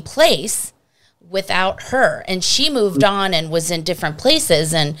same place without her, and she moved on and was in different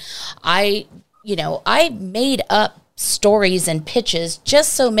places. And I made up stories and pitches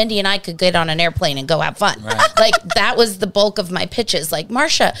just so Mindy and I could get on an airplane and go have fun. Right. Like, that was the bulk of my pitches. Like,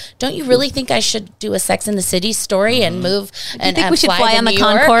 Marsha, don't you really think I should do a Sex and the City story and move and we should fly on the New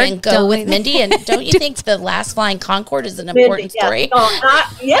York Concorde and go with Mindy? And don't you think the last flying Concorde is an important story?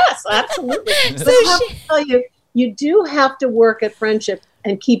 Yes, absolutely. But I have to tell you, you do have to work at friendship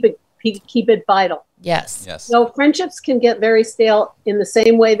and keep it vital. Yes. So friendships can get very stale in the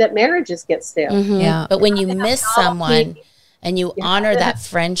same way that marriages get stale. Mm-hmm. Yeah. But when you miss someone and you honor that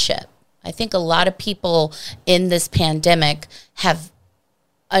friendship, I think a lot of people in this pandemic have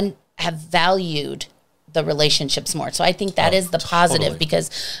valued the relationships more. So I think that is the positive, because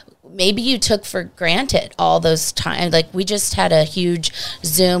maybe you took for granted all those times. Like, we just had a huge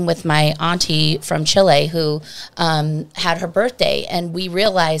Zoom with my auntie from Chile who had her birthday, and we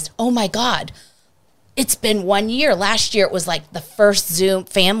realized, oh my God, it's been 1 year. Last year it was like the first Zoom,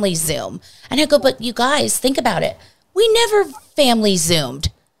 family Zoom. And I go, but you guys, think about it. We never family Zoomed.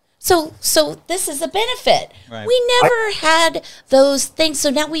 So this is a benefit. Right. We never had those things. So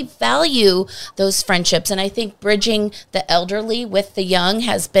now we value those friendships. And I think bridging the elderly with the young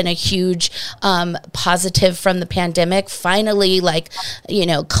has been a huge positive from the pandemic. Finally, like,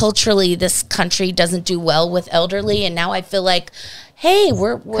 culturally, this country doesn't do well with elderly. And now I feel like, hey,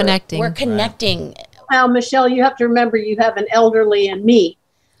 we're connecting. We're connecting. Right. Well, Michelle, you have to remember you have an elderly and me.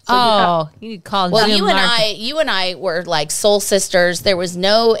 So you call you and I were like soul sisters. There was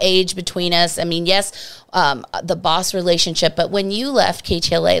no age between us. I mean, yes, the boss relationship, but when you left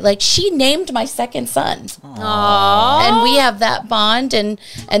KTLA, like, she named my second son. Aww. And we have that bond. And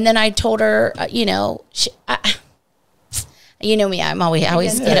then I told her, you know me, I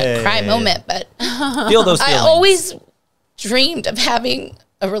always get a cry moment, but feel those feelings. I always dreamed of having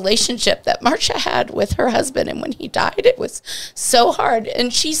a relationship that Marsha had with her husband, and when he died, it was so hard.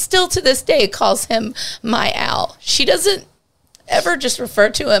 And she still to this day calls him my Al. She doesn't ever just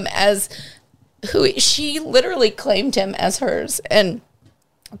refer to him as who she literally claimed him as hers, and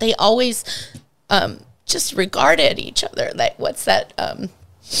they always just regarded each other. Like, what's that?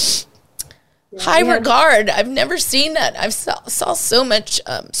 High regard. I've never seen that. I've saw so much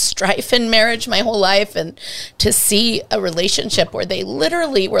strife in marriage my whole life, and to see a relationship where they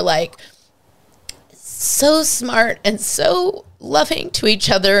literally were like so smart and so loving to each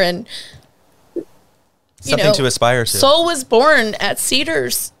other, and something to aspire to. Soul was born at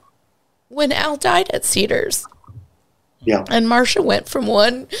Cedars when Al died at Cedars. Yeah. And Marsha went from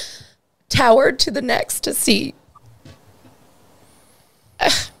one tower to the next to see.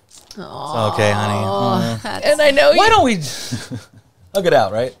 Okay, honey. And I know Why don't we hug it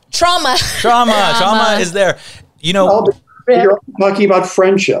out, right? Trauma is there. You're talking about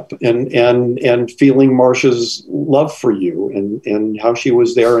friendship and feeling Marsha's love for you, and how she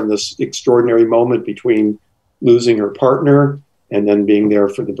was there in this extraordinary moment between losing her partner and then being there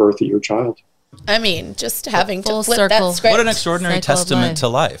for the birth of your child. I mean, just having to flip circle. that script. What an extraordinary testament to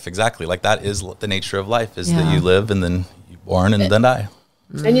life. Exactly. Like, that is the nature of life, is that you live and then you're born and then die.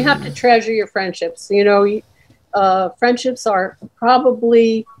 And you have to treasure your friendships. Friendships are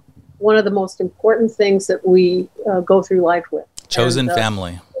probably one of the most important things that we go through life with. Chosen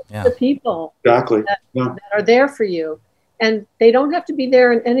family. Yeah. The people Exactly. that are there for you. And they don't have to be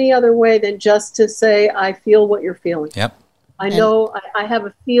there in any other way than just to say, I feel what you're feeling. Yep. I know I have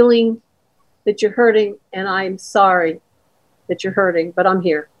a feeling that you're hurting, and I'm sorry that you're hurting, but I'm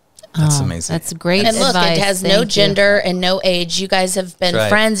here. That's amazing. That's great. And look, advice. it has Thank no you. gender and no age. You guys have been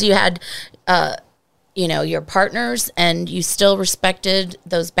friends. You had, your partners, and you still respected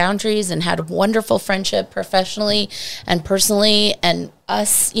those boundaries and had a wonderful friendship professionally and personally. And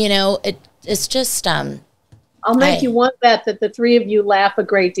us, it's just. I'll make you one bet that the three of you laugh a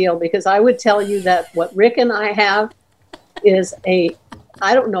great deal, because I would tell you that what Rick and I have is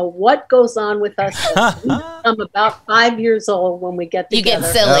I don't know what goes on with us. I'm about 5 years old when we get together. You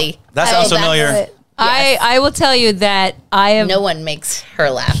get silly. Yep. That sounds familiar. Yes. I will tell you that I have No one makes her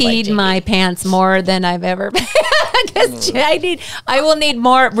laugh. peed like my pants more than I've ever because I will need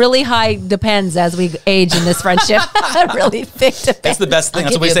more really high depends as we age in this friendship. Really thick depends. That's the best thing.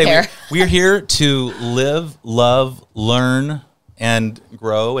 I'll That's what we give you a say. pair. We're here to live, love, learn, and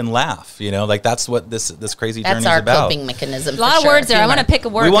grow and laugh. Like, that's what this crazy journey That's is our about. coping mechanism. A lot of words there. I want to pick a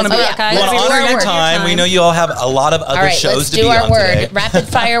word. We want to guys. honor your time. We know you all have a lot of other All right, shows let's to do be our on word. today. Rapid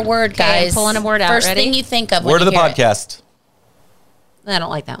fire word, Okay, I'm guys. pulling a word out. First Ready? thing you think of. Word when of the you hear it. podcast. I don't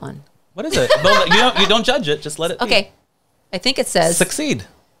like that one. What is it? You don't judge it. Just let it be. Okay. I think it says Succeed.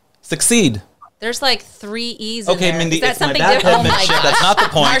 there's like 3 E's in Okay, there. Mindy, Is that it's my something bad different? penmanship. gosh. That's not the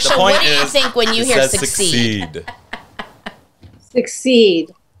point. Marsha, the point what do you is, think when you it hear says succeed?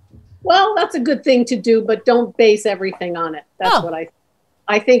 Succeed. Well, that's a good thing to do, but don't base everything on it. That's what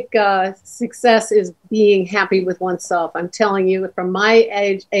I think. Success is being happy with oneself. I'm telling you, from my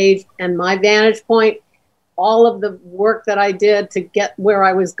age and my vantage point, all of the work that I did to get where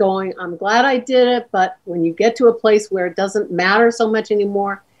I was going, I'm glad I did it. But when you get to a place where it doesn't matter so much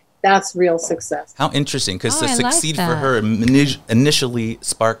anymore, that's real success. How interesting, because Oh, to I like succeed for that. her initially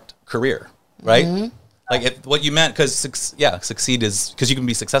sparked career, right? Mm-hmm. Like, what you meant, because succeed is because you can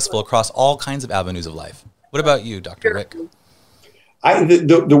be successful across all kinds of avenues of life. What about you, Dr. Rick?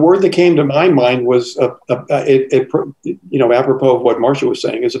 The word that came to my mind was, apropos of what Marcia was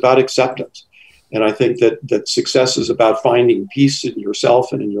saying, is about acceptance. And I think that success is about finding peace in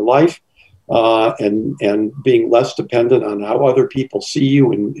yourself and in your life, and being less dependent on how other people see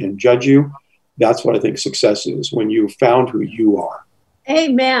you and judge you. That's what I think success is, when you've found who you are.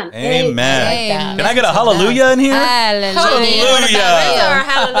 Amen. Amen. Can I get a hallelujah in here? Hallelujah.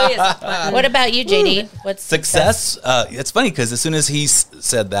 What about you, JD? What's success? It's funny because as soon as he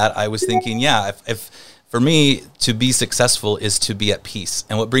said that, I was thinking, if for me to be successful is to be at peace.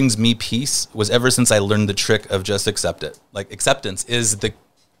 And what brings me peace was ever since I learned the trick of just accept it. Like, acceptance is the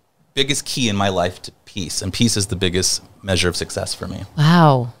biggest key in my life to peace. And peace is the biggest measure of success for me.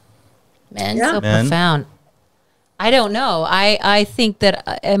 Wow. Man, so profound. I don't know. I think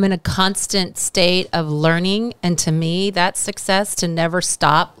that I'm in a constant state of learning. And to me, that's success, to never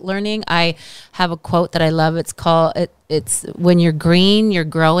stop learning. I have a quote that I love. It's when you're green, you're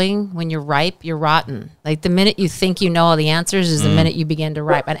growing. When you're ripe, you're rotten. Like, the minute you think you know all the answers is the minute you begin to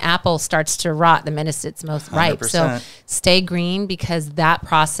ripe. An apple starts to rot the minute it's most ripe. 100%. So stay green, because that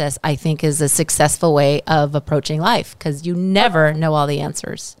process, I think, is a successful way of approaching life, because you never know all the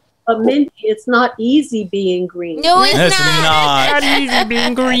answers. But Mindy, it's not easy being green. No, it's It's not. not. easy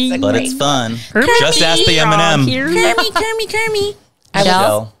being green. But it's fun. Just ask the M&M. Kermie.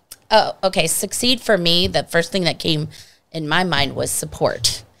 Michelle. Oh, okay. Succeed for me, the first thing that came in my mind was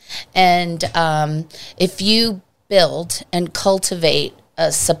support. And if you build and cultivate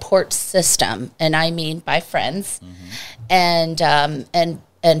a support system, and I mean by friends,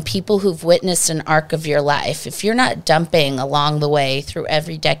 and people who've witnessed an arc of your life, if you're not dumping along the way through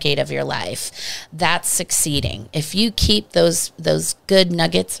every decade of your life, that's succeeding. If you keep those good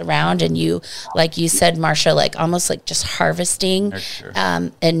nuggets around, and you, like you said, Marcia, like almost like just harvesting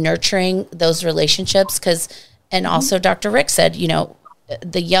and nurturing those relationships, and also Dr. Rick said,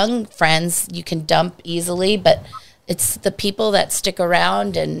 the young friends you can dump easily, but it's the people that stick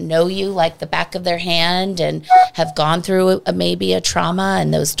around and know you like the back of their hand and have gone through maybe a trauma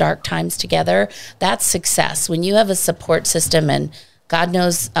and those dark times together. That's success. When you have a support system, and God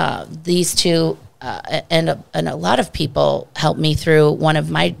knows these two and a lot of people helped me through one of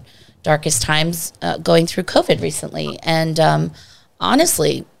my darkest times going through COVID recently. And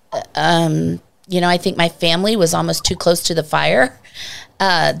honestly, I think my family was almost too close to the fire.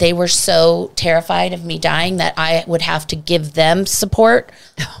 They were so terrified of me dying that I would have to give them support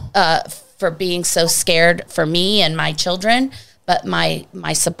for being so scared for me and my children. But my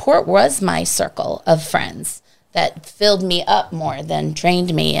support was my circle of friends that filled me up more than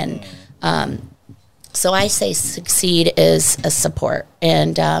drained me. And so I say succeed is a support,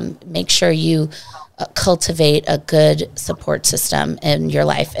 and make sure you cultivate a good support system in your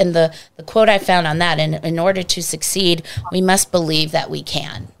life. And the quote I found on that, in order to succeed, we must believe that we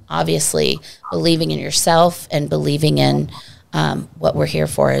can. Obviously, believing in yourself and believing in what we're here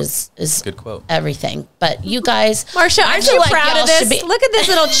for is good quote. Everything. But you guys, Marcia, aren't you proud of this? Look at this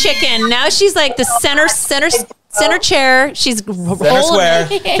little chicken. Now she's like the center chair. She's Center square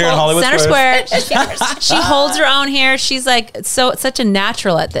here in Hollywood Center square. She holds her own hair. She's like such a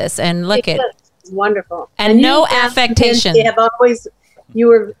natural at this. And look at. Wonderful. And no affectation. You have always,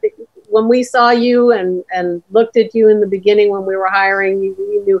 when we saw you and looked at you in the beginning when we were hiring you,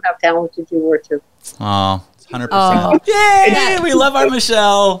 we knew how talented you were too. Oh, 100%. Yay! We love our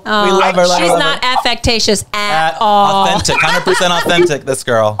Michelle. We love her. She's not affectatious at all. Authentic, 100% authentic, this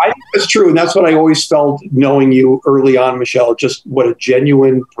girl. I think that's true. And that's what I always felt knowing you early on, Michelle, just what a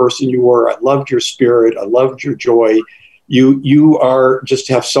genuine person you were. I loved your spirit. I loved your joy. You are just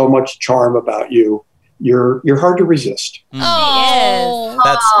have so much charm about you. You're hard to resist. Oh,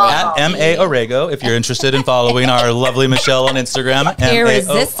 that's at M.A. Orego if you're interested in following our lovely Michelle on Instagram.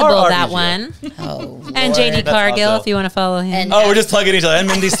 Irresistible, that one. Oh, and JD Cargill if you want to follow him. We're just plugging each other. And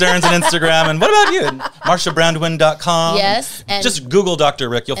Mindy Stearns on Instagram. And what about you? MarciaBrandwin.com. Yes. And just Google Dr.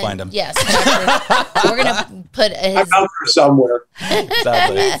 Rick. You'll find him. Yes. We're going to put his... I'm out there somewhere.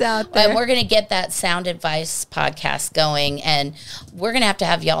 Exactly. He's out there. But we're going to get that Sound Advice podcast going. And we're going to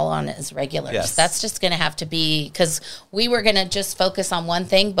have y'all on as regulars. Yes. That's just going to have to be, because we were going to just focus on one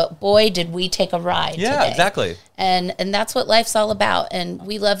thing, but boy, did we take a ride today. Exactly. And that's what life's all about. And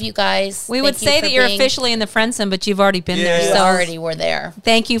we love you guys. We would say that you're officially in the Friendsome, but you've already been there. You already were there.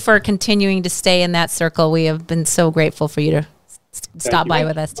 Thank you for continuing to stay in that circle. We have been so grateful for you to stop by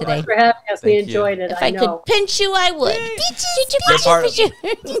with us today. Thanks for having us. We enjoyed it. If I could pinch you, I would.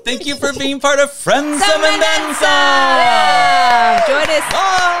 Thank you for being part of Friendsome and Then Some. Join us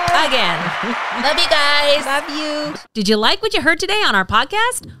again. Love you guys. Love you. Did you like what you heard today on our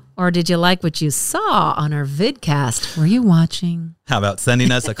podcast? Or did you like what you saw on our vidcast? Were you watching? How about sending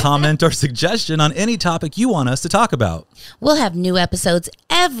us a comment or suggestion on any topic you want us to talk about? We'll have new episodes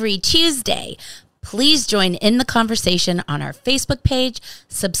every Tuesday. Please join in the conversation on our Facebook page,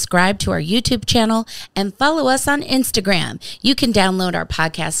 subscribe to our YouTube channel, and follow us on Instagram. You can download our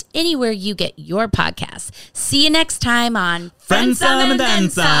podcast anywhere you get your podcasts. See you next time on Friendsome and Then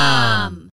Some.